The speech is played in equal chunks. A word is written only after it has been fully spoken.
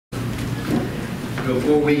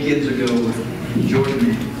4 weekends ago,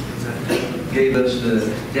 Jordan gave us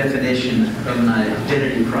the definition of an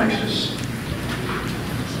identity crisis.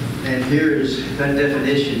 And here is that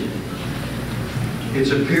definition.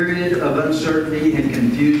 It's a period of uncertainty and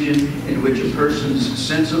confusion in which a person's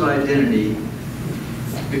sense of identity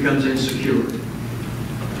becomes insecure.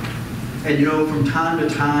 And you know, from time to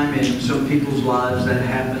time in some people's lives that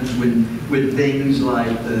happens when things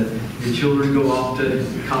like the children go off to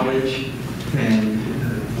college, and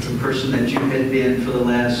the person that you had been for the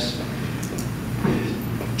last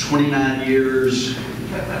 29 years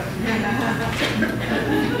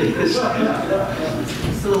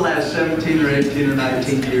for the last 17 or 18 or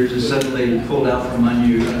 19 years is suddenly pulled out from under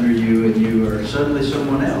you, and you are suddenly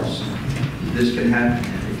someone else. This can happen.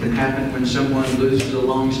 It can happen when someone loses a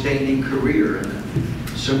long-standing career. And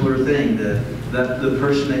a similar thing. The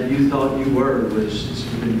person that you thought you were was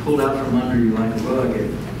been pulled out from under you like a rug,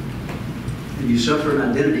 and you suffer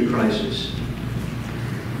an identity crisis.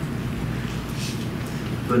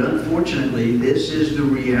 But unfortunately, this is the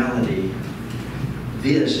reality.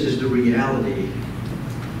 This is the reality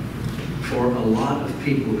for a lot of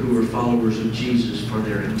people who are followers of Jesus for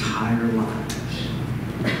their entire lives.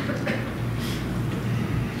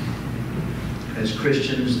 As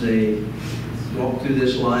Christians, they walk through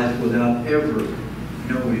this life without ever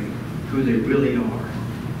knowing who they really are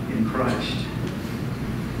in Christ.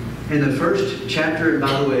 In the first chapter, and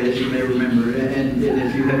by the way, as you may remember, and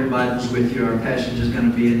if you have your Bibles with you, our passage is going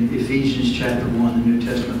to be in Ephesians chapter 1, the New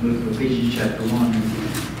Testament book of Ephesians chapter 1.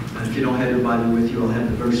 If you don't have your Bible with you, I'll have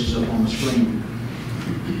the verses up on the screen.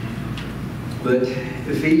 But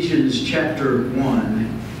Ephesians chapter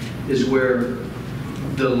 1 is where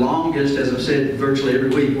the longest, as I've said virtually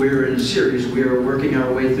every week, we're in a series. We are working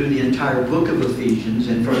our way through the entire book of Ephesians.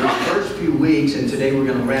 And for the first few weeks, and today we're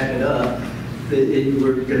going to wrap it up,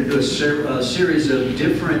 we're going to do a series of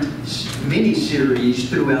different mini-series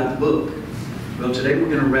throughout the book. Well, today we're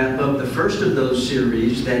going to wrap up the first of those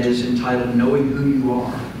series that is entitled Knowing Who You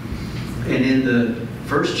Are. And in the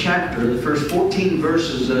first chapter, the first 14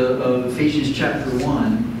 verses of Ephesians chapter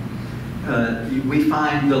 1, we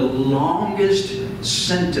find the longest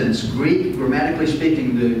sentence, Greek, grammatically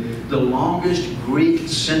speaking, the longest Greek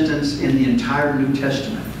sentence in the entire New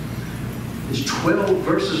Testament. It's 12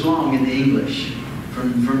 verses long in the English,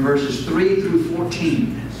 from verses 3 through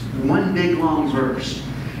 14. One big long verse.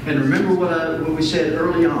 And remember what we said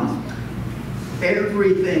early on.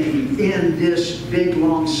 Everything in this big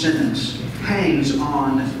long sentence hangs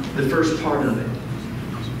on the first part of it.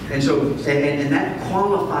 And so, and that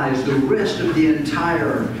qualifies the rest of the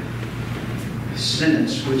entire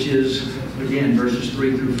sentence, which is, again, verses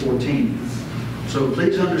 3 through 14. So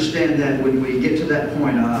please understand that when we get to that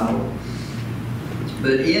point.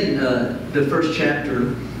 But in the first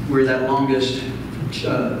chapter, where that longest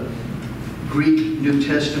Greek New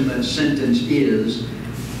Testament sentence is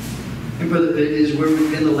where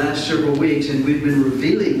we've been the last several weeks, and we've been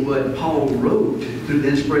revealing what Paul wrote through the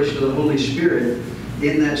inspiration of the Holy Spirit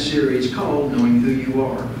in that series called Knowing Who You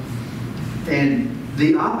Are. And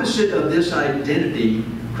the opposite of this identity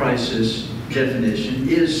crisis definition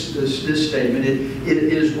is this statement. It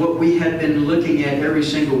is what we have been looking at every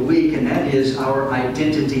single week, and that is our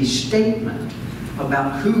identity statement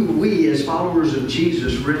about who we as followers of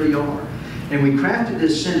Jesus really are. And we crafted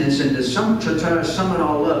this sentence, and to try to sum it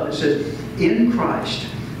all up, it says, in Christ,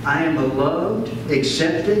 I am a loved,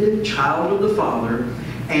 accepted child of the Father,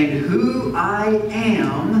 and who I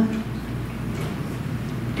am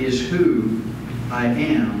is who I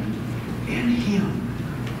am in Him.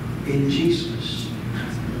 In Jesus.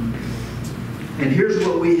 And here's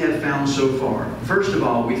what we have found so far. First of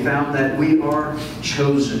all, we found that we are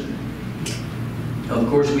chosen. Of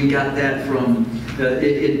course, we got that from,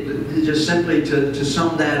 just simply to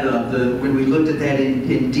sum that up, when we looked at that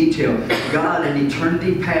in detail, God in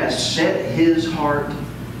eternity past set His heart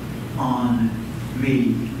on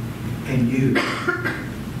me and you.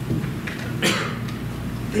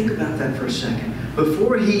 Think about that for a second.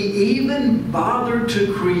 Before He even bothered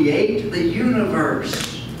to create the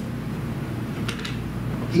universe,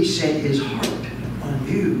 He set His heart on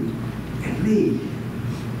you and me.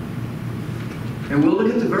 And we'll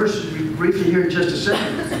look at the verses briefly here in just a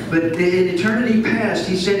second. But in eternity past,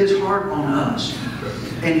 He set His heart on us.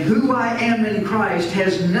 And who I am in Christ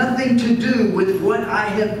has nothing to do with what I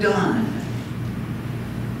have done.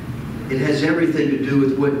 It has everything to do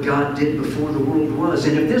with what God did before the world was.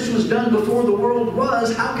 And if this was done before the world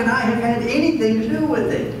was, how can I have had anything to do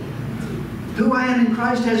with it? Who I am in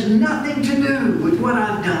Christ has nothing to do with what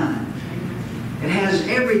I've done. It has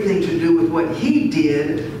everything to do with what He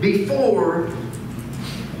did before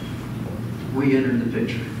we enter the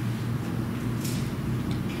picture.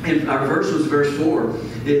 And our verse was verse 4.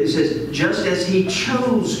 It says, just as He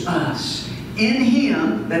chose us in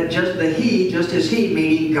Him, just as He,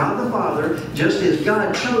 meaning God the Father, just as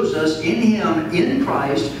God chose us in Him, in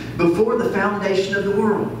Christ, before the foundation of the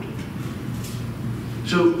world.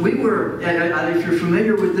 So we were, if you're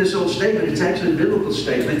familiar with this old statement, it's actually a biblical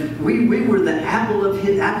statement. We were the apple of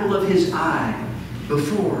His eye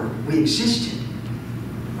before we existed.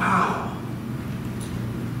 Wow.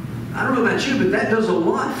 I don't know about you, but that does a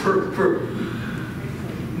lot for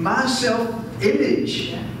my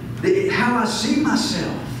self-image, how I see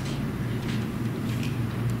myself.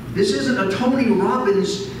 This isn't a Tony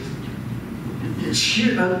Robbins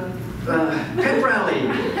pep rally.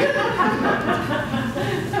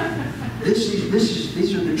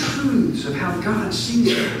 These are the truths of how God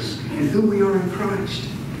sees us and who we are in Christ.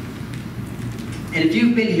 And if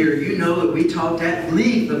you've been here, you know that we talked at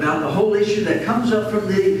length about the whole issue that comes up from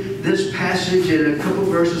this passage and a couple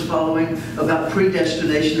verses following about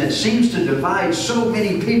predestination that seems to divide so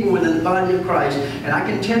many people within the body of Christ. And I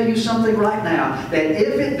can tell you something right now, that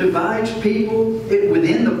if it divides people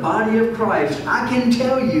within the body of Christ, I can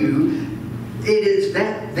tell you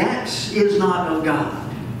that is not of God.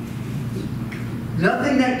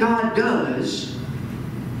 Nothing that God does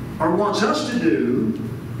or wants us to do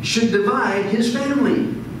should divide His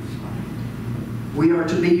family. We are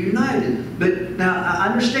to be united. But now, I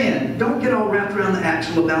understand, don't get all wrapped around the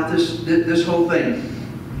axle about this whole thing.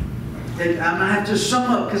 I'm going to have to sum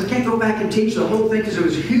up, because I can't go back and teach the whole thing, because it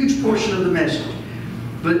was a huge portion of the message.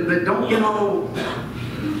 But don't get all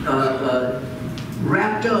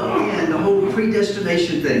wrapped up in the whole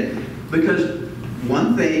predestination thing. Because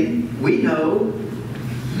one thing, we know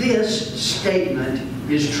this statement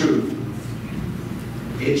is true.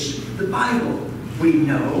 It's the Bible. We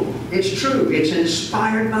know it's true. It's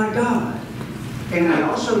inspired by God. And we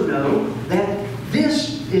also know that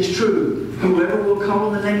this is true. Whoever will call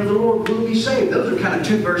on the name of the Lord will be saved. Those are kind of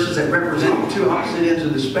two verses that represent the two opposite ends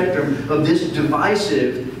of the spectrum of this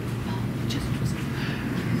divisive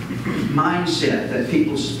mindset that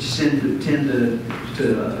people tend to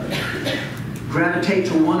gravitate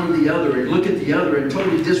to one or the other and look at the other and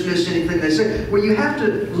totally dismiss anything they say. Well, you have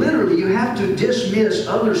to dismiss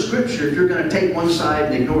other Scripture if you're going to take one side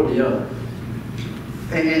and ignore the other.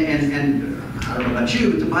 And I don't know about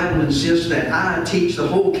you, but the Bible insists that I teach the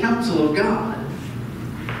whole counsel of God.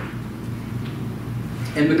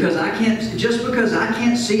 And because just because I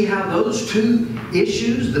can't see how those two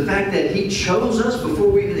issues, the fact that He chose us before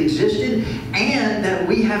we even existed, and that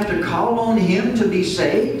we have to call on Him to be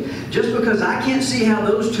saved, just because I can't see how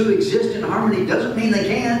those two exist in harmony doesn't mean they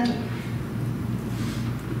can't.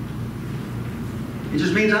 It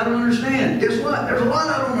just means I don't understand. Guess what? There's a lot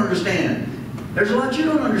I don't understand. There's a lot you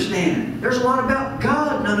don't understand. There's a lot about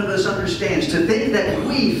God none of us understands. To think that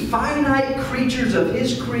we, finite creatures of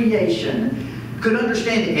His creation, could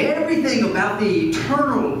understand everything about the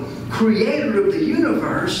eternal Creator of the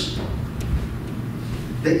universe,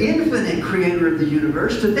 the infinite Creator of the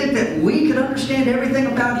universe, to think that we could understand everything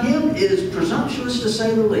about Him is presumptuous, to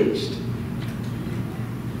say the least.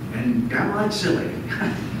 And downright silly.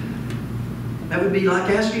 That would be like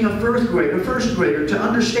asking a first grader to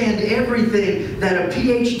understand everything that a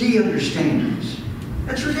PhD understands.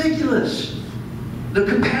 That's ridiculous. The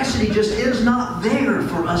capacity just is not there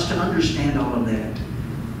for us to understand all of that.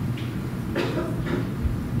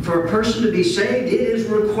 For a person to be saved, it is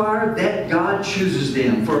required that God chooses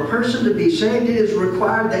them. For a person to be saved, it is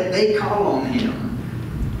required that they call on Him.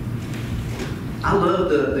 I love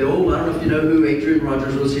the old, I don't know if you know who Adrian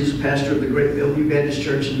Rogers was. He's a pastor of the Great Bellevue Baptist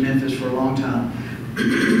Church in Memphis for a long time.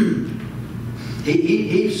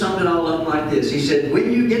 He summed it all up like this. He said,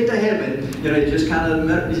 when you get to heaven, just kind of,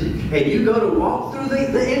 and you go to walk through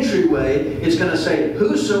the entryway, it's going to say,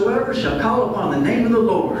 whosoever shall call upon the name of the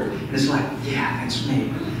Lord. And it's like, yeah, that's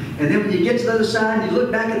me. And then when you get to the other side and you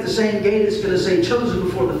look back at the same gate, it's going to say, chosen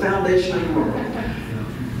before the foundation of the world.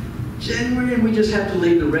 And we just have to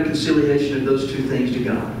leave the reconciliation of those two things to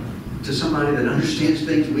God, to somebody that understands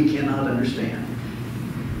things we cannot understand.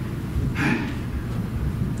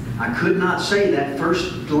 I could not say that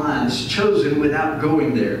first line, chosen, without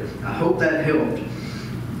going there. I hope that helped.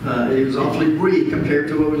 It was awfully brief compared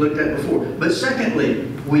to what we looked at before. But secondly,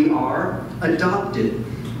 we are adopted.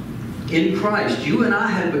 In Christ, you and I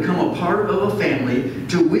have become a part of a family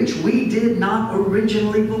to which we did not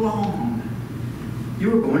originally belong. You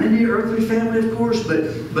were born in the earthly family, of course,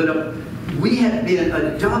 but we have been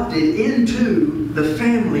adopted into the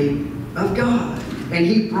family of God. And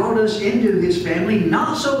He brought us into His family,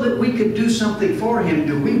 not so that we could do something for Him.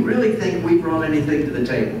 Do we really think we brought anything to the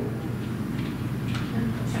table?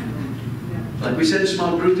 Like we said in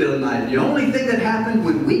small group the other night, the only thing that happened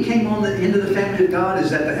when we came on into the family of God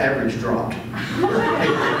is that the average dropped.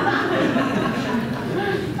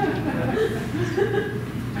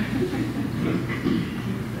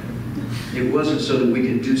 It wasn't so that we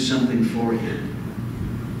could do something for Him.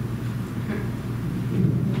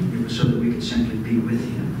 It was so that we could simply be with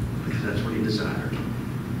Him, because that's what He desired.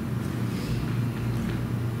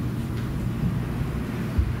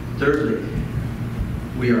 Thirdly,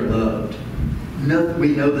 we are loved.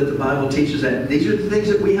 We know that the Bible teaches that. These are the things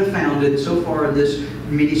that we have found so far in this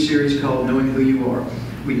mini-series called Knowing Who You Are.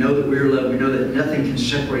 We know that we are loved. We know that nothing can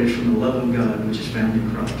separate us from the love of God, which is found in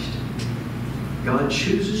Christ. God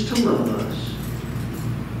chooses to love us,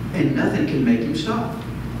 and nothing can make Him stop.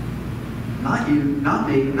 Not you, not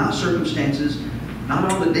me, not circumstances,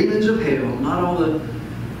 not all the demons of hell, not all the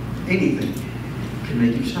anything can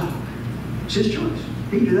make Him stop. It's His choice.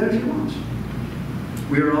 He can do that if He wants.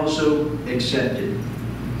 We are also accepted.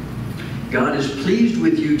 God is pleased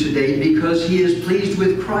with you today because He is pleased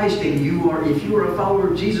with Christ, and you are, if you are a follower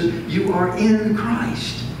of Jesus, you are in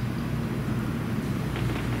Christ.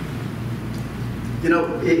 You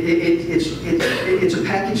know, it's a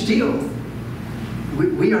package deal.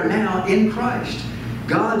 We are now in Christ.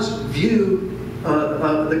 God's view,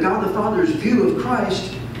 God the Father's view of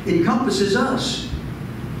Christ encompasses us.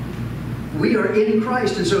 We are in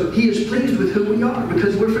Christ, and so He is pleased with who we are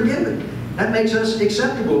because we're forgiven. That makes us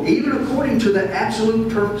acceptable, even according to the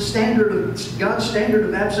absolute standard of God's standard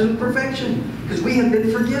of absolute perfection, because we have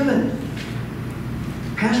been forgiven.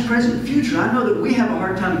 Past, present, future. I know that we have a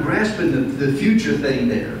hard time grasping the future thing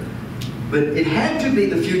there, but it had to be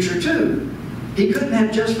the future too. He couldn't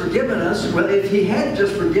have just forgiven us. Well, if He had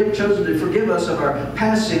just chosen to forgive us of our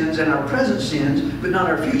past sins and our present sins, but not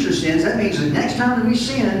our future sins, that means the next time that we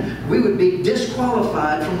sin, we would be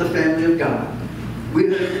disqualified from the family of God.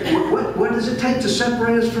 What does it take to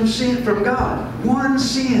separate us from sin, from God? One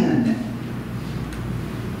sin.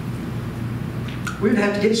 We'd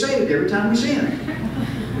have to get saved every time we sin.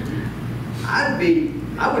 I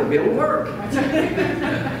wouldn't be able to work.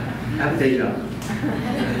 Have a day job.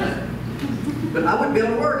 But I wouldn't be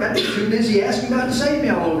able to work. I'd be too busy asking God to save me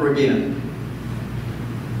all over again.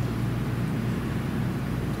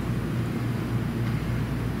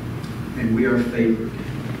 And we are favored.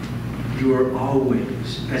 You are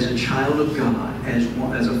always, as a child of God, as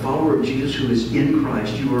a follower of Jesus who is in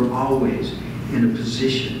Christ, you are always in a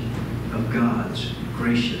position of God's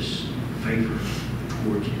gracious favor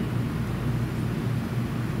toward you.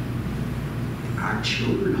 Our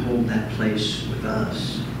children hold that place with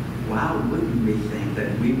us. Why wouldn't we think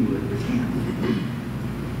that we would with Him?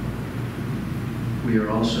 We are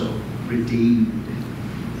also redeemed.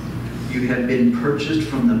 You have been purchased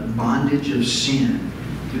from the bondage of sin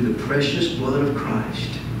through the precious blood of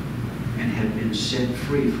Christ and have been set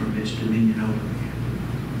free from its dominion over you.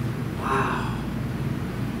 Wow.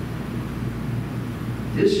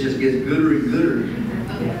 This just gets gooder and gooder.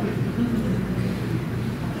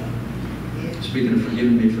 Speaking of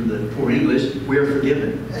forgiving me for the poor English, we are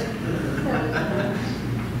forgiven.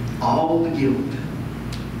 All the guilt,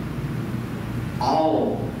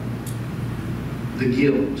 all the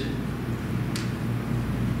guilt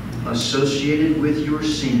associated with your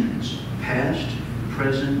sins, past,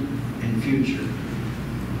 present, and future,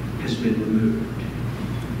 has been removed.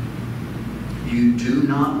 You do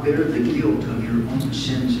not bear the guilt of your own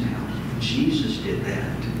sins now. Jesus did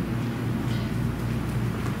that.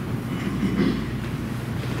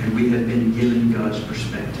 And we have been given God's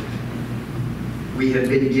perspective. We have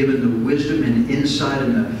been given the wisdom and insight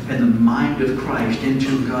and the mind of Christ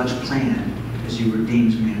into God's plan as He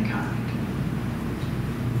redeems mankind.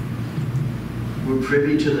 We're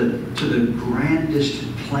privy to the grandest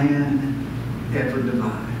plan ever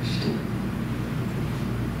devised.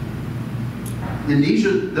 And these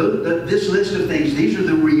are this list of things. These are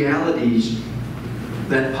the realities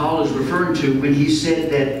that Paul is referring to when he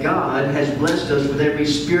said that God has blessed us with every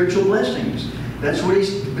spiritual blessings. That's what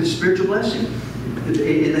spiritual blessing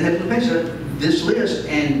in the heavenly places. This list,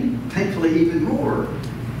 and thankfully even more.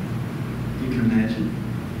 You can imagine.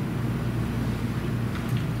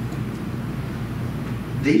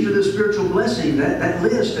 These are the spiritual blessings. That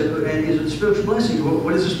list is a spiritual blessing.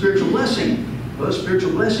 What is a spiritual blessing? Well, a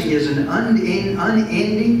spiritual blessing is an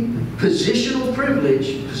unending positional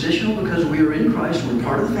privilege. Positional because we are in Christ, we're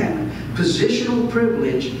part of the family. Positional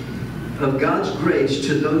privilege of God's grace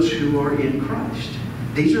to those who are in Christ.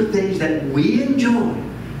 These are things that we enjoy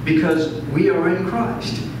because we are in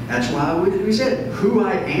Christ. That's why we said, who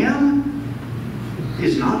I am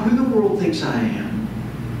is not who the world thinks I am.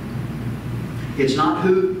 It's not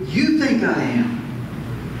who you think I am.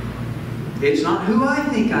 It's not who I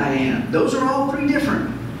think I am. Those are all three different.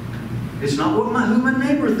 It's not who my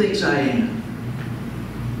neighbor thinks I am.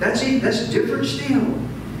 That's it. That's different still.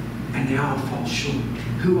 And they all fall short.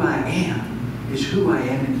 Who I am is who I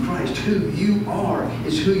am in Christ. Who you are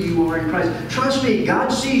is who you are in Christ. Trust me, God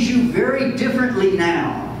sees you very differently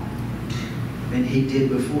now than He did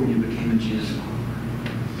before you became a Jesus follower.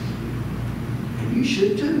 And you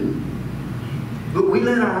should too. But we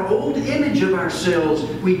let our old image of ourselves,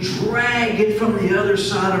 we drag it from the other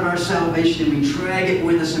side of our salvation, and we drag it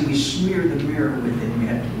with us, and we smear the mirror with it, and we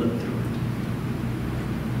have to look through it.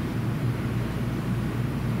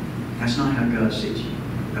 That's not how God sees you.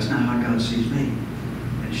 That's not how God sees me.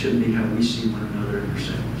 And it shouldn't be how we see one another and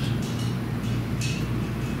ourselves.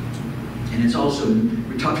 And it's also,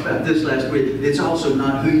 we talked about this last week, it's also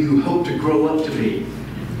not who you hope to grow up to be.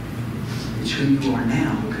 It's who you are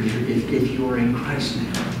now, because if you are in Christ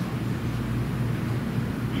now.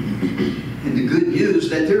 And the good news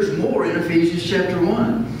that there's more in Ephesians chapter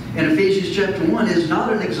 1. And Ephesians chapter 1 is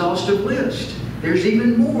not an exhaustive list. There's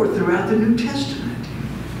even more throughout the New Testament.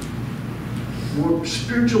 More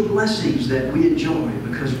spiritual blessings that we enjoy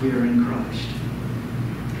because we are in Christ.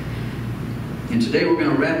 And today we're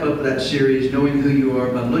going to wrap up that series, Knowing Who You Are,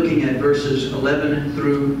 by looking at verses 11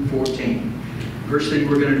 through 14. First thing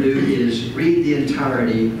we're going to do is read the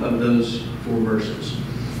entirety of those 4 verses.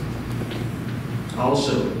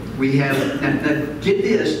 Also, we have, now get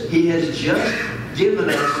this, He has just given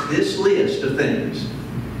us this list of things.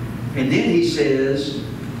 And then He says,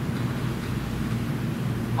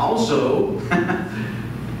 also,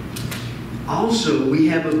 we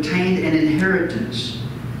have obtained an inheritance,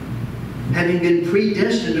 having been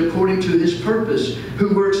predestined according to His purpose,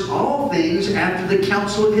 who works all things after the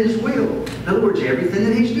counsel of His will. In other words, everything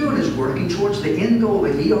that He's doing is working towards the end goal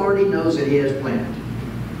that He already knows that He has planned.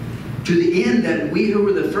 To the end that we who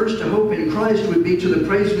were the first to hope in Christ would be to the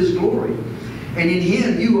praise of His glory. And in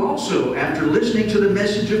Him you also, after listening to the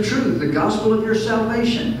message of truth, the gospel of your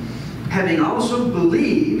salvation, having also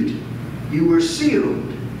believed, you were sealed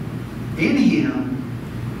in Him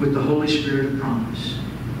with the Holy Spirit of promise,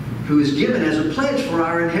 who is given as a pledge for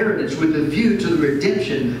our inheritance with a view to the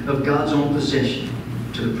redemption of God's own possession,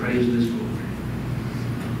 to the praise of His glory.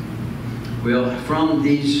 Well, from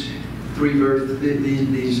these 4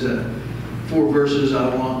 verses,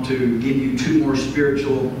 I want to give you 2 more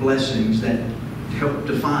spiritual blessings that help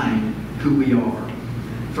define who we are.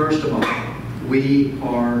 First of all, we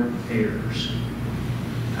are heirs.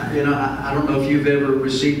 I don't know if you've ever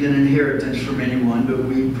received an inheritance from anyone, but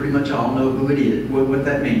we pretty much all know who it is, what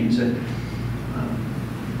that means.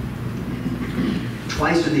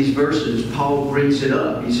 Twice in these verses, Paul brings it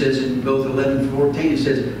up. He says in both 11 and 14, he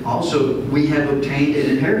says, also, we have obtained an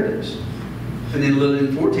inheritance. And then 11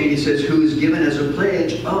 and 14, he says, who is given as a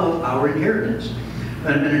pledge of our inheritance.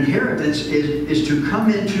 An inheritance is to come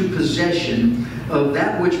into possession of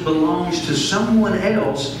that which belongs to someone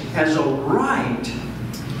else as a right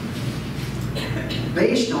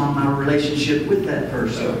based on my relationship with that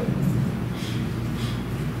person.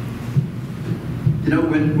 You know,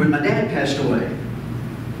 when my dad passed away,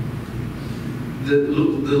 the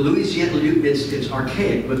Louisiana, it's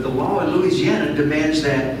archaic, but the law in Louisiana demands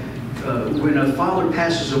that when a father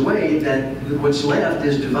passes away, that what's left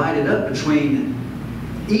is divided up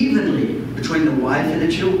evenly between the wife and the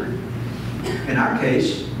children. In our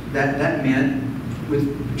case, that meant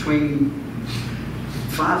between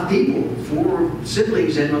 5 people, 4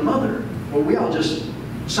 siblings and my mother. Well, we all just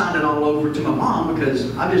signed it all over to my mom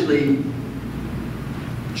because obviously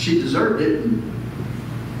she deserved it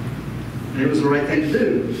and it was the right thing to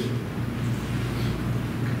do.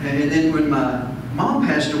 And then when my mom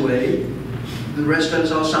passed away, the rest of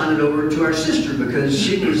us all signed it over to our sister because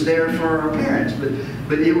she was there for our parents.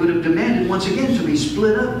 But it would have demanded, once again, to be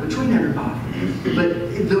split up between everybody.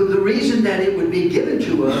 But the reason that it would be given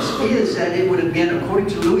to us is that it would have been, according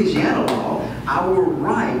to Louisiana law, our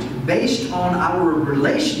right based on our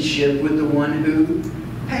relationship with the one who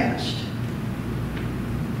passed.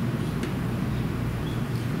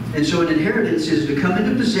 And so an inheritance is to come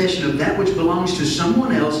into possession of that which belongs to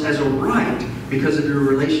someone else as a right because of your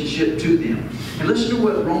relationship to them. And listen to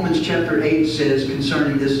what Romans chapter 8 says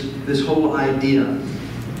concerning this whole idea,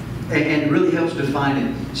 and really helps define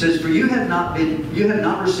it. It says, "For you have not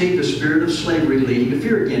received the spirit of slavery leading to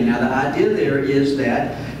fear again." Now the idea there is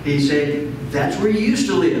that he's saying that's where you used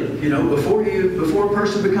to live. You know, before a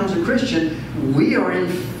person becomes a Christian, we are in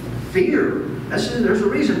fear. There's a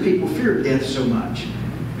reason people fear death so much.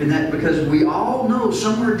 And that because we all know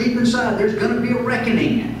somewhere deep inside there's going to be a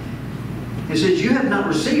reckoning. It says, you have not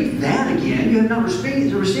received that again. You have not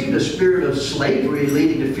received a spirit of slavery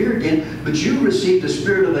leading to fear again, but you received a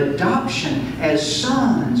spirit of adoption as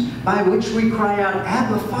sons, by which we cry out,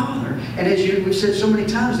 Abba, Father. And as we've said so many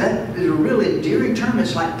times, that is a really endearing term.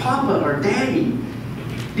 It's like Papa or Daddy.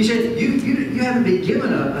 He said, you haven't been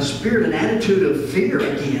given a spirit, an attitude of fear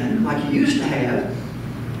again, like you used to have.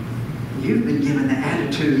 You've been given the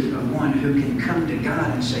attitude of one who can come to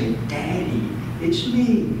God and say, Daddy, it's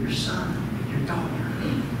me, your son, your daughter.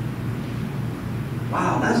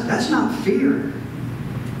 Wow, that's not fear.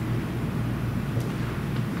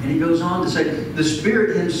 And he goes on to say, the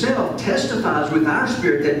Spirit Himself testifies with our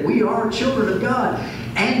spirit that we are children of God.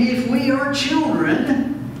 And if we are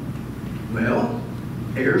children, well,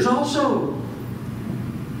 heirs also.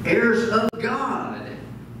 Heirs of God.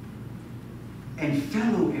 And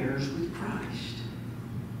fellow heirs with Christ.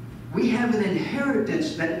 We have an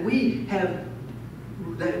inheritance that we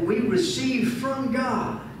receive from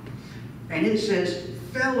God. And it says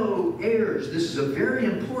fellow heirs. This is a very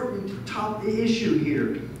important top issue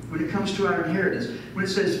here when it comes to our inheritance. When it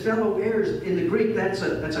says fellow heirs in the Greek, that's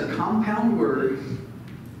a compound word.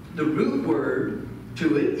 The root word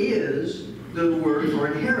to it is the word for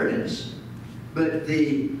inheritance. But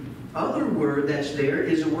the other word that's there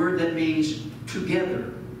is a word that means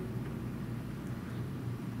together.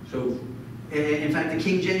 So, in fact, the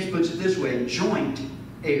King James puts it this way, joint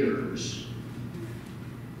heirs.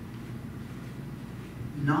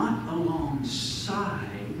 Not alongside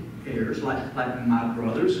heirs, like my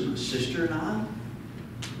brothers and my sister and I.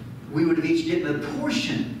 We would have each gotten a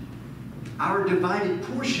portion, our divided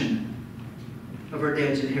portion of our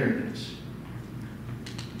dad's inheritance.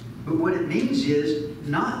 But what it means is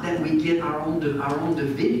not that we get our own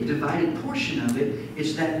divided portion of it.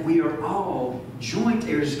 It's that we are all joint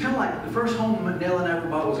heirs. It's kind of like the first home Nell and I ever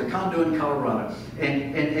bought was a condo in Colorado.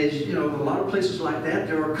 And as you know, a lot of places like that,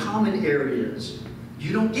 there are common areas.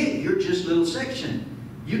 You don't get your just little section.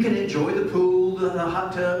 You can enjoy the pool, the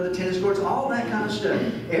hot tub, the tennis courts, all that kind of stuff.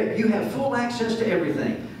 You have full access to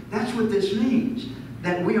everything. That's what this means.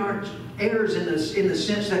 That we aren't heirs in the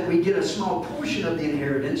sense that we get a small portion of the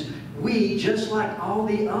inheritance. We, just like all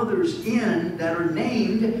the others that are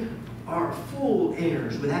named, are full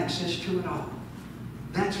heirs with access to it all.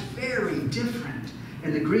 That's very different.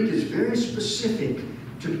 And the Greek is very specific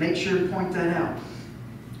to make sure to point that out.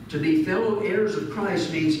 To be fellow heirs of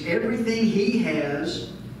Christ means everything He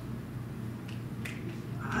has,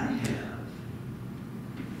 I have.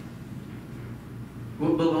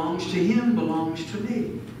 What belongs to Him belongs to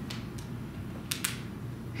me.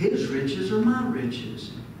 His riches are my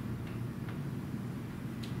riches.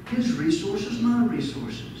 His resources, my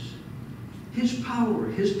resources. His power,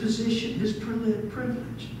 His position, His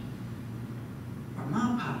privilege are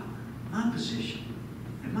my power, my position,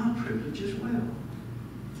 and my privilege as well.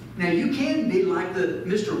 Now, you can be like the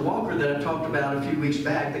Mr. Walker that I talked about a few weeks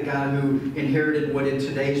back, the guy who inherited what in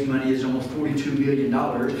today's money is almost $42 million,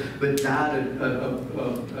 but died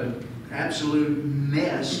an absolute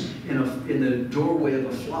mess in the doorway of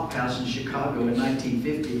a flop house in Chicago in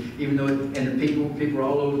 1950. Even though, and the people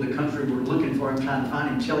all over the country were looking for him, trying to find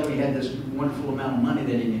him, telling he had this wonderful amount of money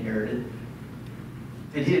that he inherited.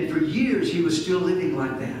 And for years, he was still living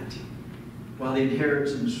like that, while the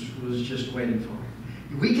inheritance was just waiting for him.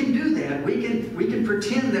 We can do that. We can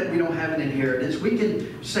pretend that we don't have an inheritance. We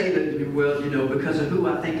can say that, well, you know, because of who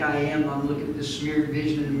I think I am, I'm looking at this smeared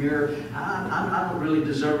vision in the mirror. I don't really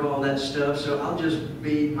deserve all that stuff, so I'll just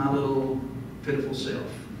be my little pitiful self.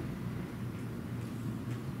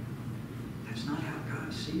 That's not how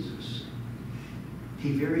God sees us.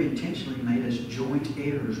 He very intentionally made us joint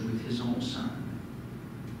heirs with His own Son.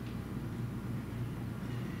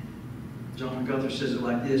 John MacArthur says it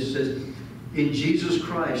like this. He says, in Jesus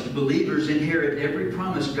Christ, believers inherit every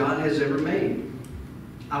promise God has ever made.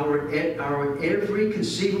 Our every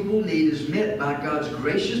conceivable need is met by God's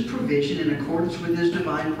gracious provision in accordance with His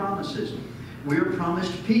divine promises. We are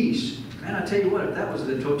promised peace. Man, I tell you what, if that was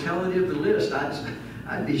the totality of the list,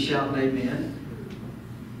 I'd be shouting amen.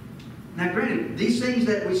 Now, granted, these things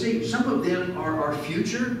that we see, some of them are our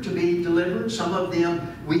future to be delivered. Some of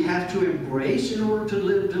them we have to embrace in order to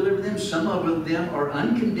deliver them. Some of them are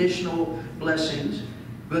unconditional blessings.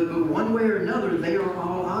 But one way or another, they are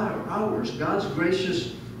all ours. God's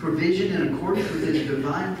gracious provision in accordance with His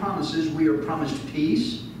divine promises. We are promised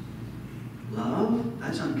peace, love,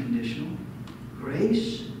 that's unconditional.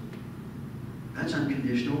 Grace, that's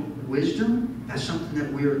unconditional. Wisdom, that's something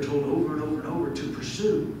that we are told over and over and over to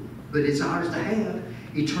pursue. But it's ours to have.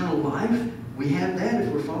 Eternal life, we have that if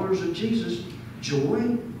we're followers of Jesus.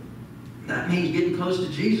 Joy, that means getting close to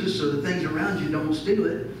Jesus so the things around you don't steal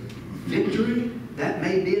it. Victory, that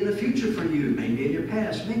may be in the future for you, maybe in your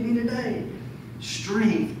past, maybe today.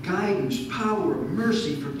 Strength, guidance, power,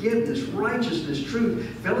 mercy, forgiveness, righteousness, truth,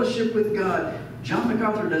 fellowship with God. John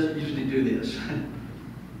MacArthur doesn't usually do this.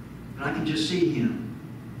 But I can just see him.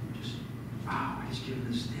 Just, wow, he's giving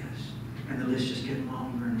us this. And the list just gets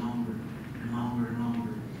longer and longer and longer and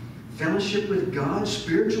longer. Fellowship with God,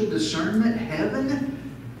 spiritual discernment, heaven,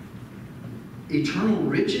 eternal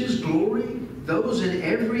riches, glory, those and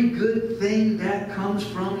every good thing that comes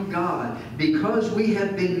from God. Because we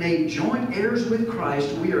have been made joint heirs with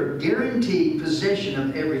Christ, we are guaranteed possession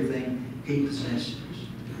of everything He possesses.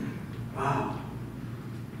 Wow.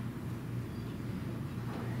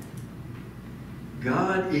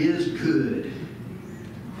 God is good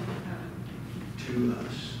to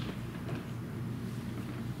us.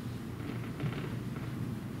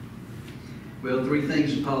 Well, three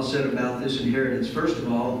things Paul said about this inheritance. First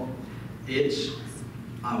of all, it's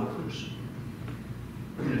ours.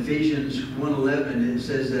 In Ephesians 1:11, it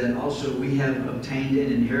says that also we have obtained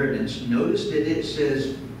an inheritance. Notice that it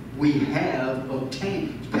says we have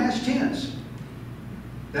obtained. It's past tense.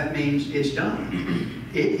 That means it's done.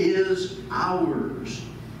 It is ours.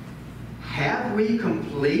 Have we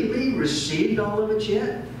completely received all of it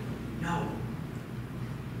yet? No.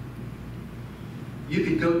 You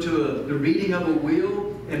could go to the reading of a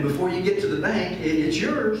will, and before you get to the bank, it's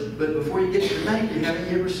yours, but before you get to the bank, you haven't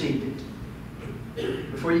yet received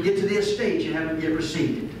it. Before you get to the estate, you haven't yet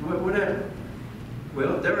received it. Whatever.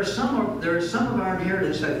 Well, there are some of our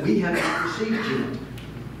inheritance that we have not received yet.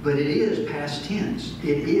 But it is past tense.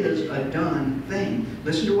 It is a done thing.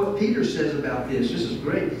 Listen to what Peter says about this. This is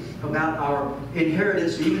great. About our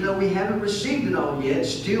inheritance, even though we haven't received it all yet,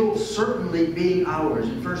 still certainly being ours.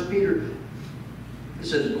 In 1 Peter, it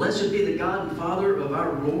says, "Blessed be the God and Father of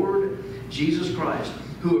our Lord Jesus Christ,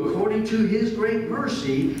 who according to His great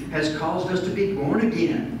mercy has caused us to be born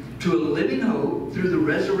again to a living hope through the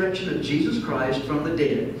resurrection of Jesus Christ from the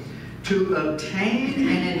dead, to obtain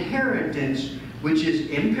an inheritance which is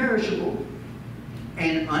imperishable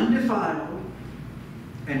and undefiled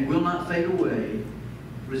and will not fade away,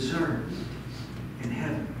 reserved in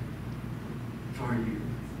heaven for you."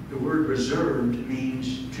 The word reserved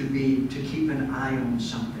means to keep an eye on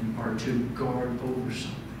something or to guard over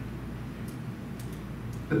something.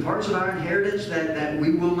 The parts of our inheritance that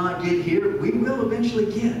we will not get here, we will eventually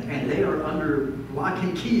get. And they are under lock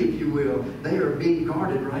and key, if you will. They are being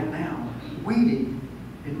guarded right now, waiting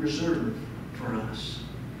in reserve for us.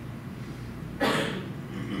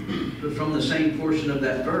 But from the same portion of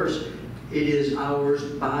that verse, it is ours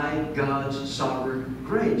by God's sovereign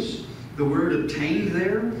grace. The word obtained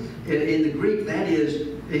there, in the Greek, that is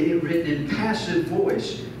written in passive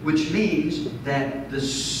voice, which means that the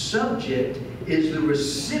subject is the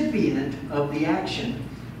recipient of the action.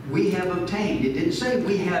 We have obtained. It didn't say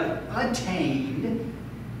we have attained.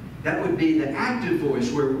 That would be the active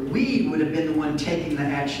voice, where we would have been the one taking the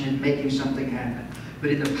action and making something happen.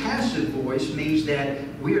 But in the passive voice means that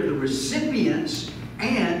we are the recipients,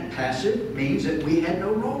 and passive means that we had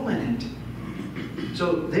no role in it.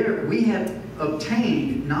 So there, we have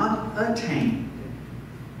obtained, not attained.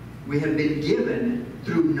 We have been given,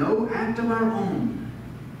 through no act of our own,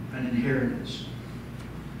 an inheritance.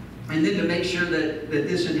 And then to make sure that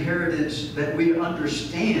this inheritance, that we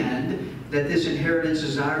understand that this inheritance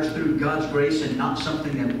is ours through God's grace and not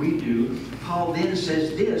something that we do, Paul then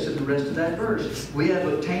says this in the rest of that verse: we have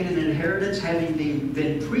obtained an inheritance having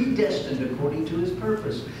been predestined according to His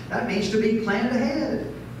purpose. That means to be planned ahead.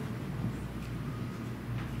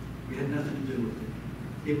 We had nothing to do with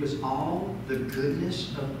it. It was all the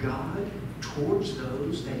goodness of God towards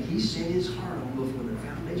those that He set His heart on before the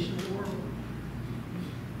foundation of the world.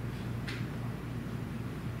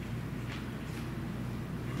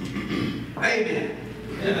 Amen.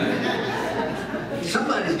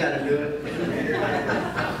 Somebody's got to do it.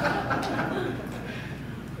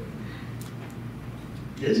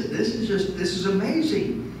 This is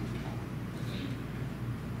amazing.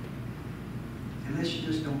 Unless you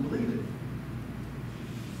just don't believe it.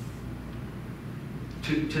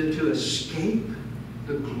 To escape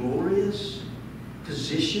the glorious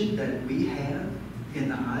position that we have in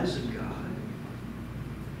the eyes of God,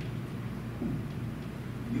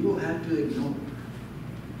 you will have to ignore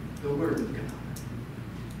the Word of God.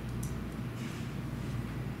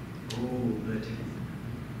 Oh, but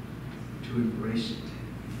to embrace it.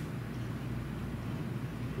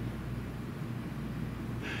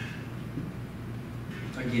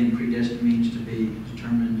 Again, predestined means to be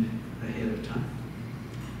determined ahead of time.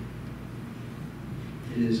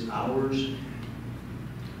 It is ours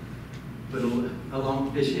But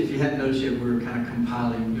along, if you hadn't noticed yet, we're kind of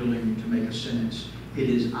compiling, building to make a sentence. It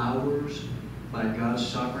is ours by God's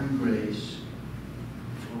sovereign grace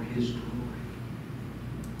for His glory.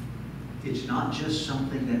 It's not just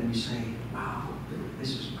something that we say, wow,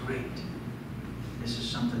 this is great. This is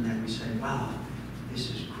something that we say, wow,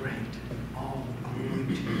 this is great. All glory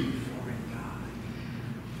to you for it, God.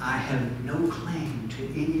 I have no claim to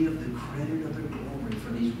any of the credit or the glory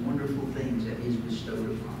for these wonderful things that He's bestowed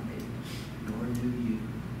upon me, nor do you.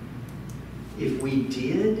 If we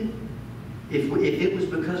did, if it was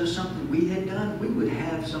because of something we had done, we would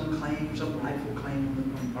have some claim, some rightful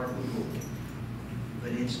claim on part of the glory.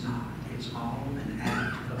 But it's not. It's all an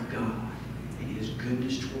act of God and His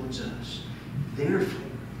goodness towards us.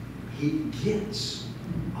 Therefore, He gets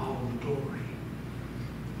all the glory.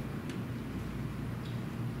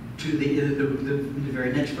 To the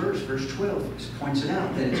very next verse, verse 12, points it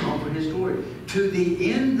out that it's all for His glory. To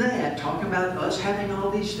the end that, talking about us having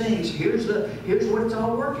all these things, here's what it's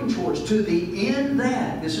all working towards. To the end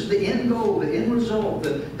that, this is the end goal, the end result,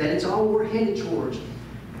 that it's all we're headed towards,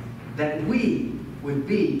 that we would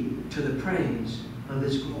be to the praise of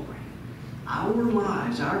His glory. Our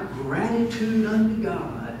lives, our gratitude unto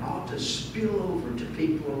God ought to spill over to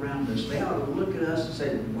people around us. They ought to look at us and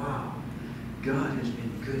say, wow, God has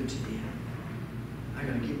been good to me. I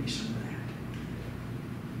got to give me some of that.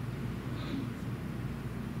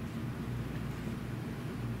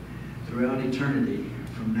 Throughout eternity,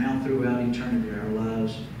 from now throughout eternity, our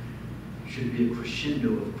lives should be a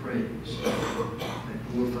crescendo of praise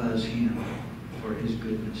that glorifies Him for His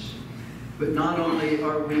goodness. But not only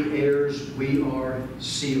are we heirs, we are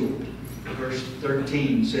sealed. Verse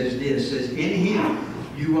 13 says this, says, in Him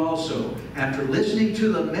you also, after listening to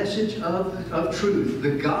the message of truth,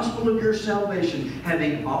 the gospel of your salvation,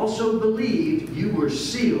 having also believed, you were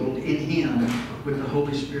sealed in Him with the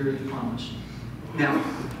Holy Spirit of promise. Now,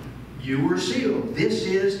 you were sealed. This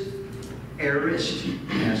is aorist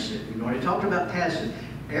passive. We've already talked about passive.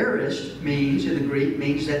 Aorist means, in the Greek,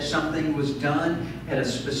 means that something was done at a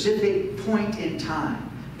specific point in time.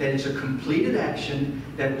 That it's a completed action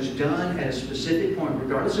that was done at a specific point,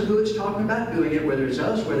 regardless of who it's talking about doing it, whether it's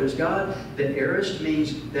us, whether it's God. The aorist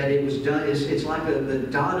means that it was done. It's like the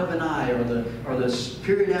dot of an I, or the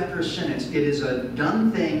period after a sentence. It is a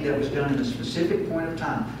done thing that was done at a specific point of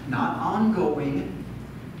time, not ongoing,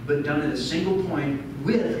 but done at a single point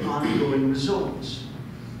with ongoing results.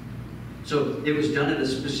 So it was done at a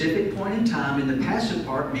specific point in time, and the passive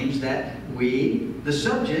part means that we, the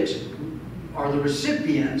subjects, are the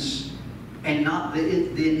recipients and not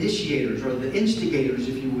the initiators or the instigators,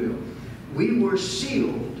 if you will. We were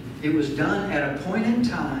sealed. It was done at a point in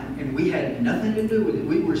time, and we had nothing to do with it.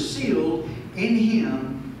 We were sealed in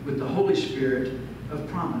Him with the Holy Spirit of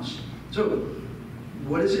promise. So,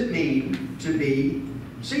 what does it mean to be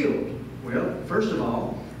sealed? Well, first of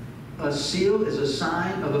all, a seal is a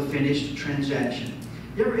sign of a finished transaction.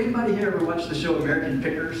 Anybody here ever watch the show American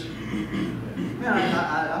Pickers? Man,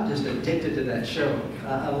 I'm just addicted to that show.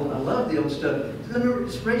 I love the old stuff. Let me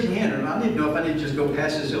just raise your hand. I need to know if I need to just go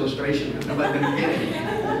past this illustration. Nobody's going to get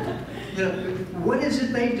it. You know, what is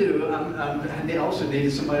it they do? They also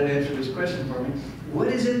needed somebody to answer this question for me. What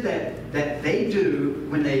is it that they do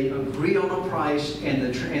when they agree on a price and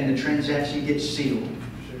the transaction gets sealed?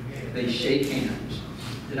 They shake hands.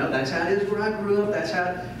 You know, that's how it is where I grew up. That's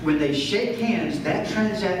how, when they shake hands, that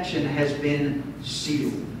transaction has been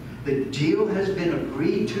sealed. The deal has been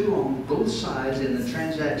agreed to on both sides, and the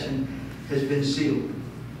transaction has been sealed.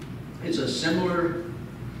 It's a similar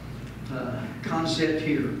concept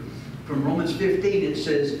here. From Romans 15, it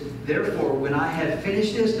says, therefore, when I have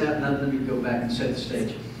finished this, now let me go back and set the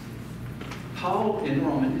stage. Paul in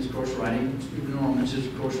Romans is, of course,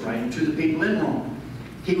 writing to the people in Rome.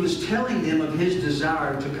 He was telling them of his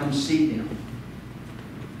desire to come see them.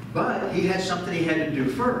 But he had something he had to do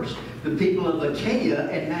first. The people of Achaia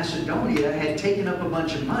and Macedonia had taken up a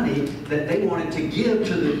bunch of money that they wanted to give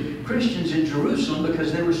to the Christians in Jerusalem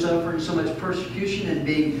because they were suffering so much persecution and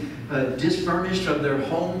being disfurnished of their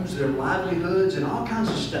homes, their livelihoods, and all kinds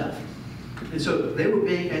of stuff. And so they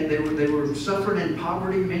were suffering in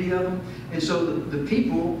poverty, many of them. And so the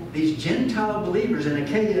people, these Gentile believers in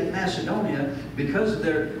Achaia and Macedonia, because of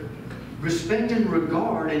their respect and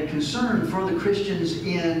regard and concern for the Christians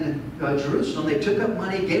in Jerusalem, they took up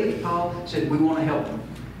money, gave it to Paul, said, we want to help them.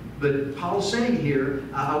 But Paul's saying here,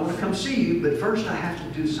 I want to come see you, but first I have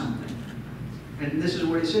to do something. And this is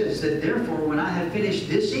what he says, that therefore, when I have finished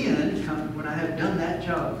this end, when I have done that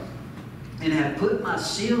job, and have put my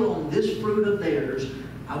seal on this fruit of theirs,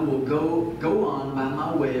 I will go on by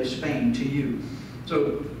my way of Spain to you.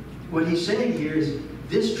 So what he's saying here is,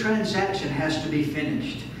 this transaction has to be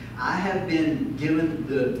finished. I have been given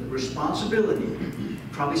the responsibility.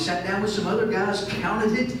 Probably sat down with some other guys,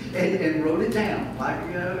 counted it, and wrote it down.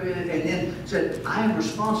 And then said, I am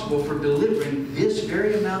responsible for delivering this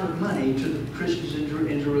very amount of money to the Christians in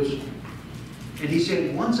Jerusalem. And he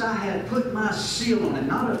said, once I had put my seal on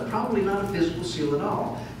it, probably not a physical seal at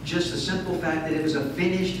all, just the simple fact that it was a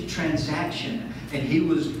finished transaction. And he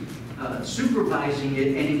was supervising it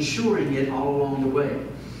and ensuring it all along the way.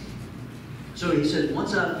 So he said,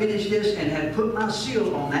 once I finish this and have put my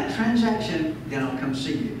seal on that transaction, then I'll come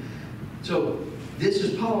see you. So this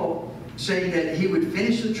is Paul saying that he would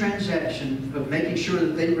finish the transaction of making sure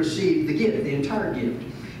that they receive the gift, the entire gift.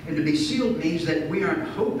 And to be sealed means that we aren't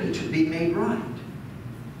hoping to be made right.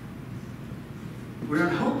 We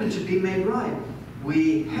aren't hoping to be made right.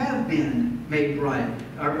 We have been made right.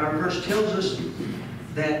 Our verse tells us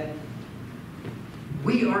that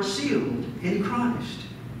we are sealed in Christ.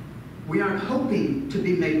 We aren't hoping to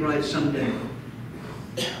be made right someday.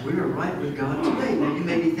 We are right with God today. Now you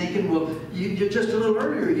may be thinking, well, you just a little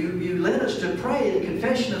earlier, you led us to pray in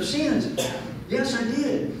confession of sins. Yes, I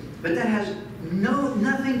did. But that has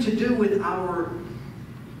nothing to do with our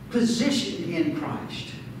position in Christ.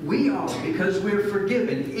 We are, because we're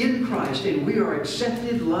forgiven in Christ, and we are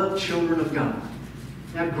accepted, loved children of God.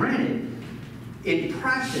 Now granted, in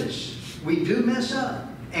practice, we do mess up.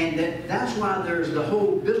 And that's why there's the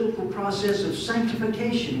whole biblical process of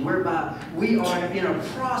sanctification, whereby we are in a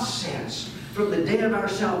process from the day of our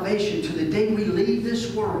salvation to the day we leave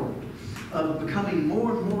this world of becoming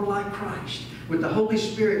more and more like Christ, with the Holy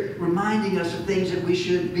Spirit reminding us of things that we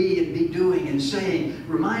should be and be doing and saying,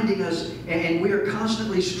 reminding us, and we are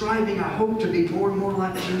constantly striving, I hope, to be more and more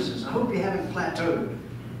like Jesus. I hope you haven't plateaued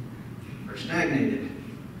or stagnated.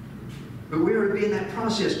 But we are to be in that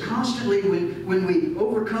process constantly. When we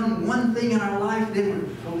overcome one thing in our life, then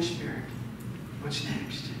we're, Holy Spirit, what's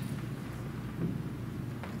next?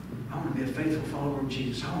 I want to be a faithful follower of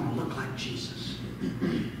Jesus. I want to look like Jesus.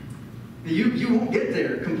 You won't get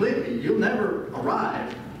there completely. You'll never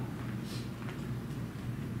arrive.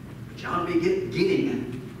 But you ought to be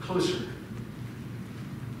getting closer.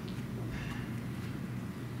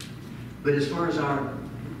 But as far as our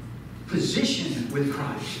position with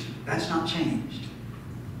Christ, that's not changed.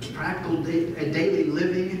 Practical daily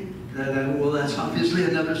living, well, that's obviously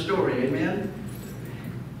another story. Amen?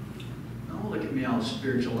 Don't look at me all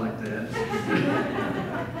spiritual like that.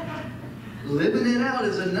 Living it out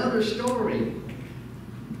is another story.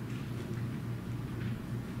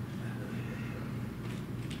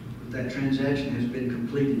 But that transaction has been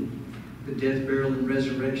completed. The death, burial, and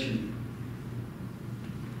resurrection.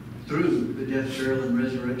 Through the death, burial, and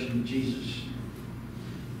resurrection of Jesus.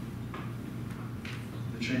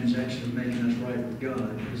 The transaction of making us right with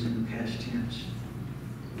God is in the past tense.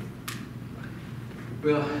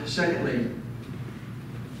 Well, secondly,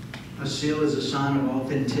 a seal is a sign of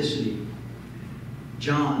authenticity.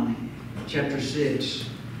 John chapter 6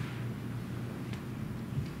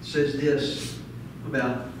 says this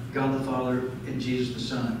about God the Father and Jesus the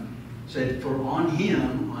Son. It said, for on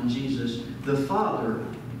him, on Jesus, the Father,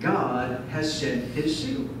 God, has set his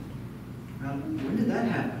seal. Now, when did that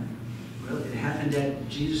happen? Well, it happened at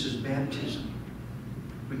Jesus' baptism,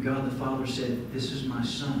 when God the Father said, this is my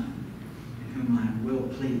Son, in whom I am well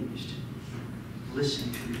pleased.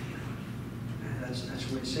 Listen to him. That's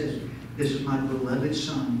what it says. This is my beloved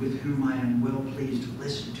Son, with whom I am well pleased.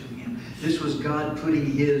 Listen to him. This was God putting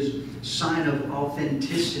his sign of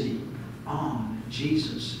authenticity on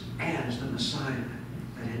Jesus as the Messiah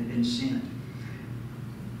that had been sent.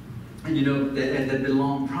 And you know, that had been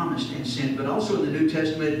long promised and sent. But also in the New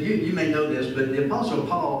Testament, you may know this, but the Apostle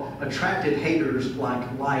Paul attracted haters like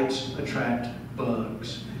lights attract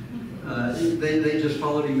bugs. They just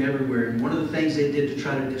followed him everywhere. And one of the things they did to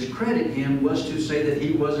try to discredit him was to say that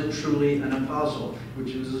he wasn't truly an apostle,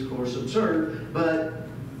 which was, of course, absurd. But,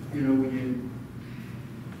 you know, when you're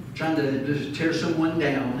trying to just tear someone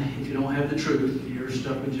down, if you don't have the truth, you're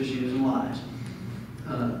stuck with just using lies.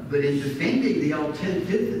 But in defending the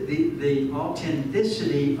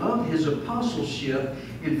authenticity of his apostleship,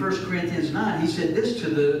 in 1 Corinthians 9, he said this to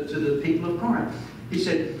the people of Corinth. He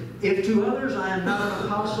said, if to others I am not an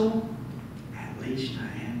apostle, at least I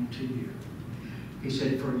am to you. He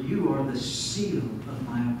said, for you are the seal of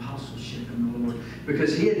my apostleship in the Lord.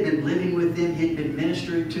 Because he had been living with them, he had been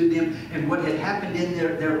ministering to them, and what had happened in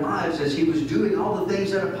their lives as he was doing all the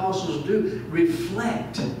things that apostles do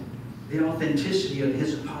reflect the authenticity of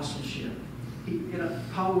his apostleship.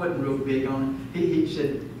 Paul wasn't real big on it. He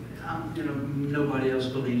said, nobody else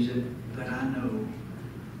believes it, but I know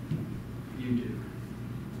you do.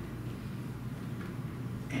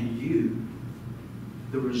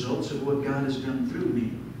 the results of what God has done through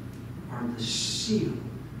me are the seal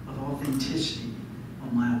of authenticity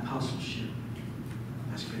on my apostleship.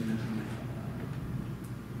 That's good enough for me.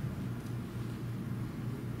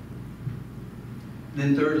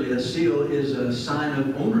 Then thirdly, a seal is a sign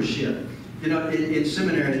of ownership. You know, in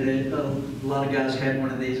seminary, a lot of guys had one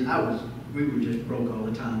of these. We were just broke all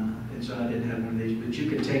the time, and so I didn't have one of these. But you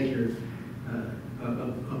could take your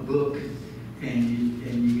a book, and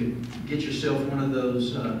you could get yourself one of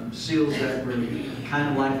those seals that were kind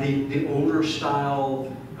of like the older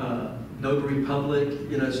style notary public.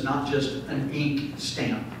 You know, it's not just an ink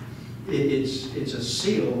stamp. It's a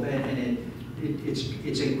seal, and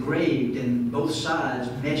it's engraved, and both sides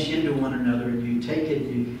mesh into one another. And you take it,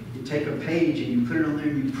 you take a page, and you put it on there,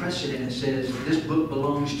 and you press it, and it says, "This book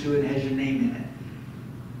belongs to it," and has your name in it.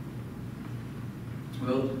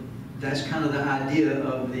 Well, that's kind of the idea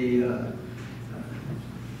of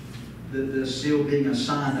the seal being a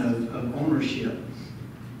sign of ownership.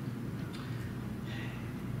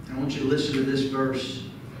 I want you to listen to this verse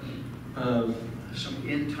of some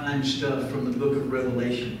end-time stuff from the book of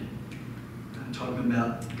Revelation. I'm talking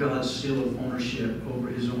about God's seal of ownership over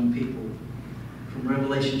His own people. From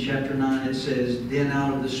Revelation chapter 9, it says, "Then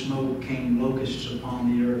out of the smoke came locusts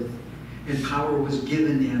upon the earth, and power was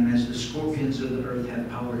given them as the scorpions of the earth have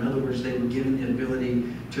power." In other words, they were given the ability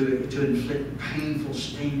to inflict painful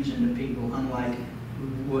stings into people, unlike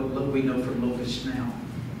what we know from locusts now.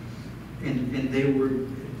 And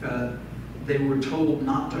they were told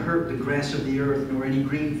not to hurt the grass of the earth, nor any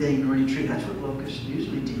green thing, nor any tree. That's what locusts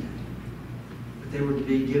usually did. But they were to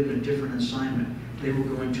be given a different assignment. They were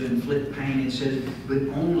going to inflict pain. It says, but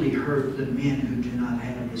only hurt the men who do not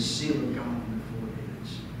have the seal of God on their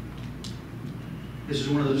foreheads. This is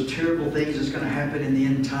one of those terrible things that's going to happen in the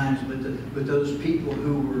end times. But those people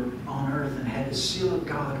who were on earth and had the seal of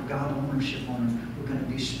God ownership on them, were going to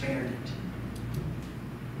be spared it.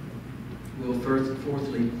 Well,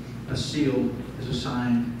 fourthly, a seal is a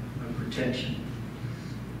sign of protection.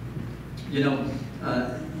 You know,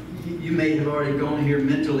 you may have already gone here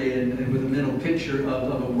mentally and with a mental picture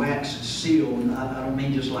of a wax seal. And I don't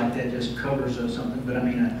mean just like that, just covers or something, but I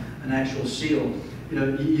mean an actual seal. You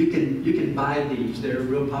know, you can buy these. They're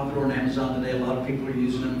real popular on Amazon today. A lot of people are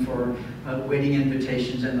using them for wedding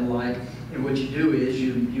invitations and the like. And what you do is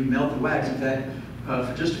you melt the wax. In fact,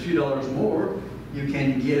 for just a few dollars more, you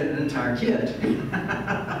can get an entire kit.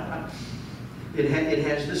 It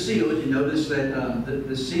has the seal. You notice that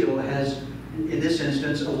the seal has, in this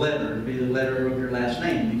instance, a letter. It'd be the letter of your last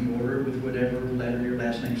name. You can order it with whatever letter your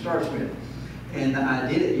last name starts with. And the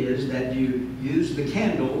idea is that you use the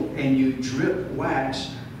candle and you drip wax,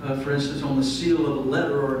 for instance, on the seal of a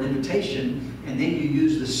letter or an invitation, and then you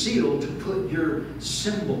use the seal to put your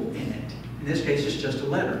symbol in it. In this case, it's just a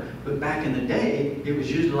letter. But back in the day, it was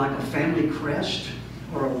usually like a family crest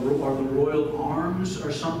or the royal arms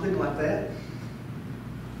or something like that.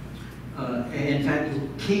 In fact,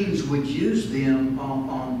 kings would use them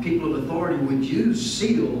on people of authority, would use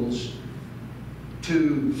seals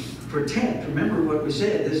to protect. Remember what we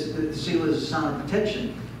said, the seal is a sign of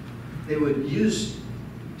protection. They would use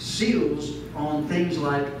seals on things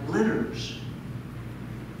like letters.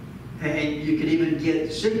 And you could even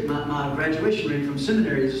get signet. My graduation ring from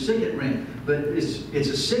seminary is a signet ring, but it's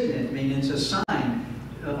a signet. I mean, it's a sign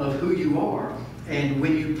of who you are. And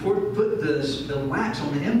when you put the wax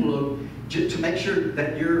on the envelope, to make sure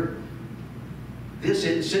that this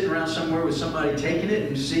isn't sitting around somewhere with somebody taking it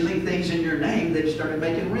and sealing things in your name, they've started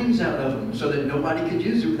making rings out of them so that nobody could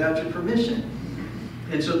use it without your permission.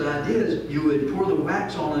 And so the idea is you would pour the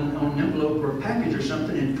wax on an envelope or a package or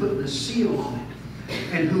something and put the seal on it.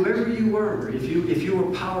 And whoever you were, if you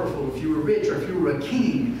were powerful, if you were rich, or if you were a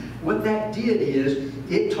king, what that did is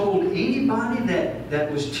it told anybody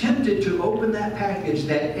that was tempted to open that package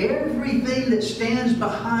that everything that stands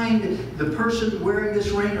behind the person wearing this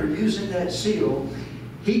ring or using that seal,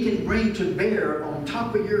 he can bring to bear on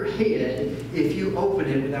top of your head if you open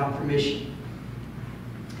it without permission.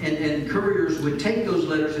 And couriers would take those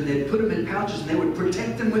letters and they'd put them in pouches and they would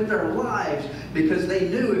protect them with their lives because they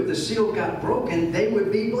knew if the seal got broken, they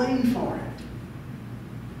would be blamed for it.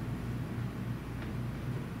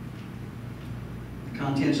 The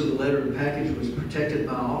contents of the letter of the package was protected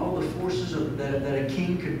by all the forces that a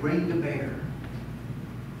king could bring to bear.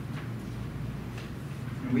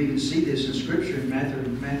 And we even see this in Scripture in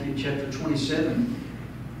Matthew chapter 27.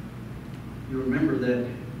 You remember that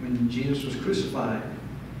when Jesus was crucified,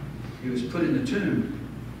 He was put in the tomb.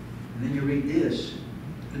 And then you read this.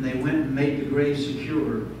 And they went and made the grave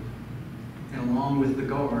secure. And along with the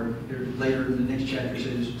guard, later in the next chapter it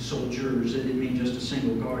says soldiers. It didn't mean just a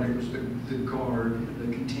single guard. It was the guard,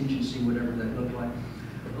 the contingency, whatever that looked like.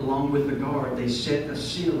 Along with the guard, they set a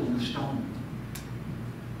seal on the stone.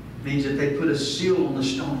 It means that they put a seal on the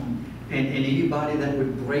stone. And anybody that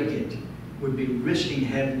would break it would be risking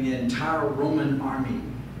having the entire Roman army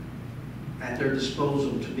at their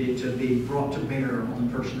disposal to be brought to bear on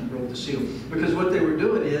the person that broke the seal. Because what they were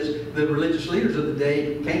doing is, the religious leaders of the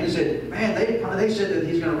day came and said, man, they said that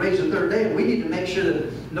he's going to raise the third day, and we need to make sure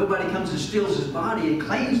that nobody comes and steals his body and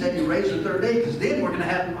claims that he raised the third day, because then we're going to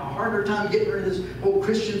have a harder time getting rid of this whole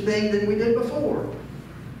Christian thing than we did before.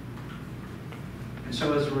 And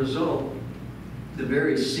so as a result, the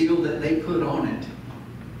very seal that they put on it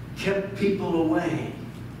kept people away,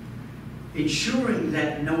 ensuring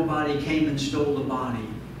that nobody came and stole the body,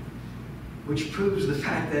 which proves the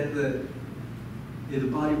fact that the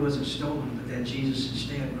body wasn't stolen, but that Jesus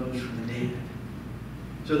instead rose from the dead.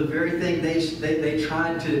 So the very thing they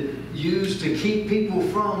tried to use to keep people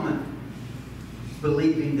from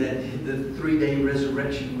believing that the 3-day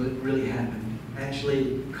resurrection would really happen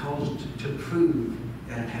actually caused to prove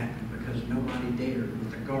that it happened, because nobody dared,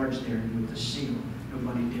 with the guards there and with the seal,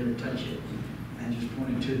 nobody dared touch it. And just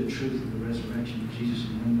pointed to the truth of the resurrection of Jesus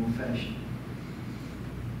in one more fashion.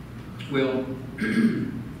 Well,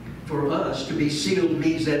 for us to be sealed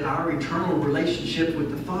means that our eternal relationship with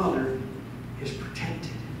the Father is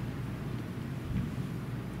protected.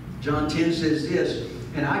 John 10 says this,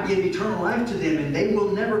 and I give eternal life to them, and they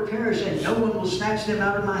will never perish, and no one will snatch them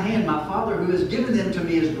out of my hand. My Father who has given them to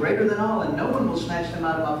me is greater than all, and no one will snatch them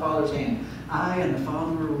out of my Father's hand. I and the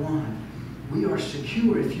Father are one. We are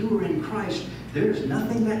secure. If you are in Christ, there is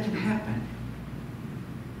nothing that can happen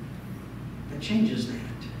that changes that.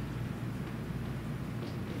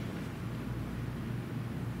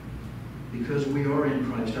 Because we are in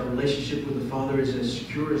Christ, our relationship with the Father is as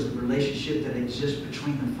secure as the relationship that exists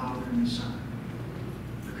between the Father and the Son.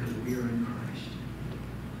 Because we are in Christ.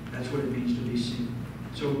 That's what it means to be sealed.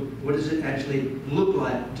 So what does it actually look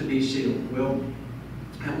like to be sealed? Well,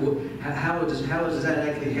 how does that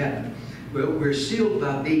actually happen? Well, we're sealed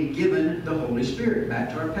by being given the Holy Spirit.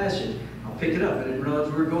 Back to our passage. I'll pick it up. I didn't realize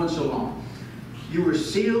we were going so long. You were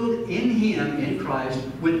sealed in Him, in Christ,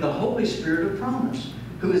 with the Holy Spirit of promise,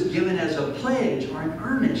 who is given as a pledge or an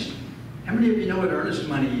earnest. How many of you know what earnest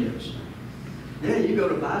money is? Yeah, you go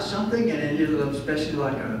to buy something, and especially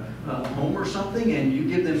like a home or something, and you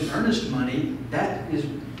give them earnest money. That is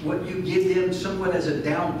what you give them somewhat as a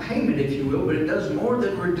down payment, if you will, but it does more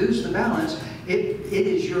than reduce the balance. It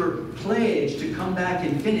is your pledge to come back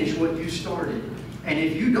and finish what you started. And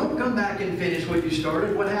if you don't come back and finish what you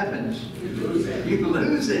started, what happens? You lose it. You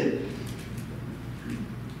lose it.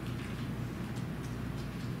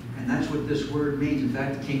 And that's what this word means. In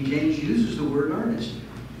fact, King James uses the word earnest.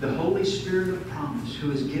 The Holy Spirit of promise,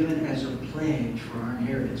 who is given as a pledge for our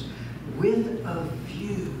inheritance, with a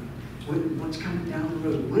view, with what's coming down the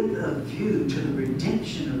road, with a view to the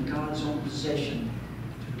redemption of God's own possession,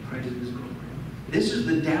 to the praise of His glory. This is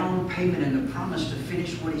the down payment and the promise to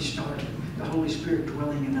finish what He started. The Holy Spirit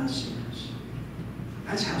dwelling in us sinners.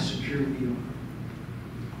 That's how secure we are.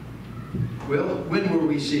 Well, when were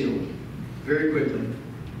we sealed? Very quickly.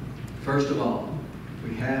 First of all,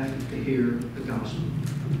 we have to hear the gospel.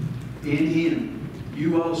 In Him,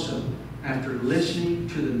 you also, after listening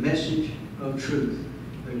to the message of truth,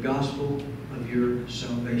 the gospel of your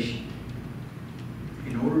salvation.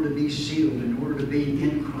 In order to be sealed, in order to be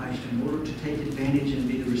in Christ, in order to take advantage and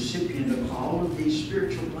be the recipient of all of these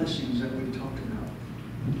spiritual blessings that we've talked about,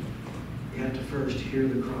 you have to first hear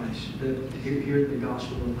the Christ, hear the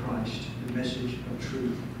gospel of Christ, the message of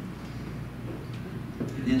truth.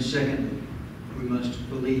 And then secondly, we must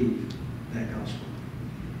believe that gospel.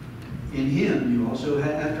 In Him, you also,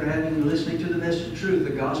 after having listening to the message of truth,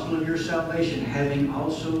 the gospel of your salvation, having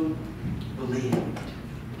also believed,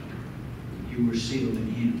 you were sealed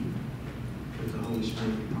in Him with the Holy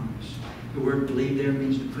Spirit of promise. The word believe there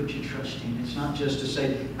means to put your trust in. It's not just to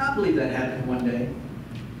say, I believe that happened one day.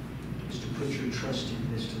 It's to put your trust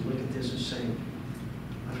in. It's to look at this and say,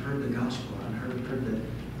 I've heard the gospel. I've heard that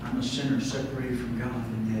I'm a sinner separated from God,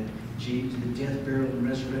 and that Jesus, the death, burial, and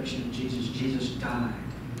resurrection of Jesus died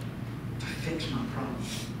to fix my problem.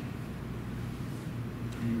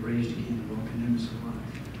 And He raised again to walk in newness of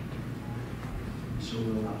life. So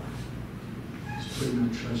will I. Just putting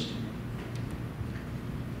my trust in Him.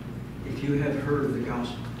 If you have heard the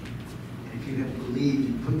gospel, and if you have believed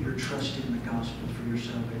and put your trust in the gospel for your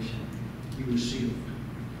salvation, you are sealed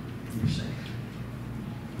and you're safe.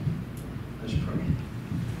 Let's pray.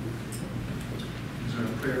 As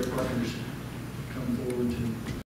our prayer partners come forward to